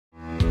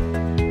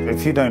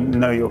If you don't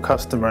know your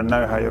customer and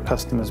know how your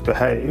customers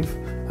behave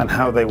and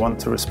how they want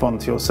to respond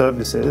to your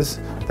services,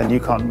 then you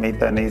can't meet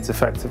their needs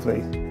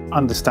effectively.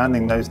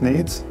 Understanding those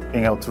needs,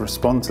 being able to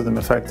respond to them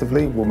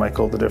effectively, will make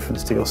all the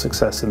difference to your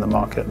success in the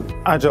market.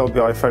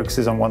 AgileBI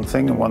focuses on one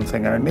thing and one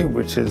thing only,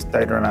 which is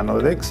data and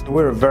analytics.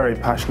 We're a very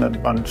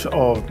passionate bunch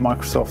of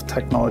Microsoft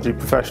technology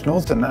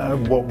professionals,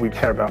 and what we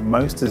care about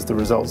most is the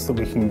results that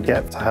we can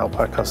get to help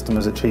our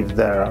customers achieve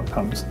their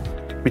outcomes.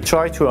 We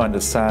try to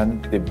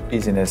understand the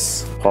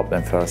business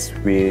problem first.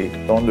 We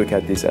don't look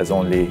at this as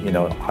only,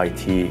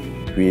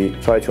 IT. We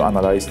try to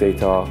analyze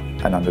data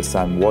and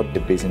understand what the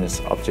business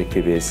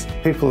objective is.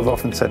 People have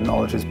often said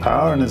knowledge is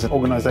power, and as an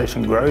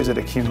organization grows, it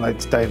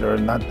accumulates data,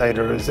 and that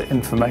data is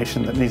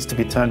information that needs to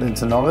be turned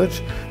into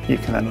knowledge. You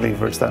can then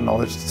leverage that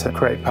knowledge to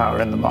create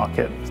power in the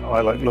market. I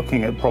like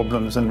looking at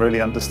problems and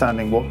really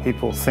understanding what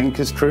people think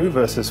is true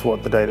versus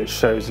what the data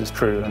shows is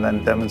true, and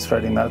then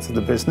demonstrating that to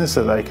the business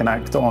so they can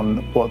act on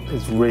what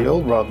is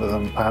real rather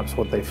than perhaps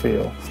what they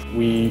feel.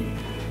 We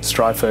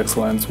strive for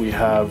excellence. We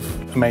have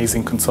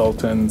amazing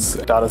consultants,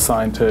 data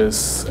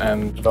scientists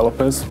and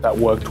developers that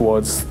work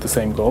towards the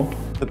same goal.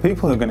 The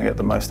people who are going to get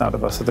the most out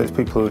of us are those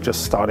people who are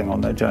just starting on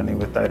their journey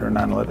with data and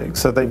analytics.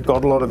 So they've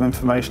got a lot of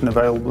information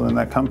available in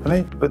their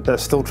company, but they're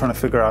still trying to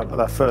figure out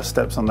their first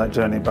steps on their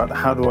journey about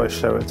how do I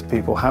show it to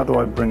people, how do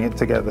I bring it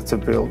together to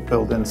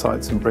build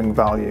insights and bring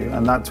value,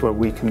 and that's where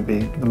we can be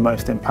the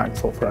most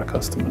impactful for our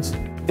customers.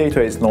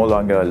 Data is no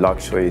longer a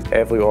luxury.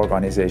 Every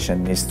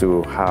organization needs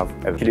to have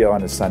a clear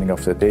understanding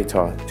of the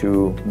data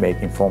to make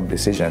informed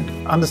decisions.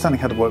 Understanding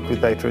how to work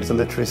with data is a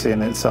literacy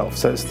in itself.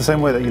 So it's the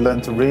same way that you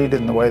learn to read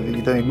in the way that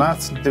you do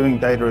maths. Doing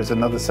data is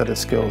another set of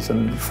skills,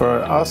 and for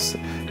us,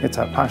 it's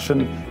our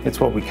passion, it's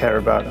what we care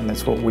about, and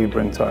it's what we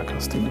bring to our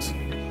customers.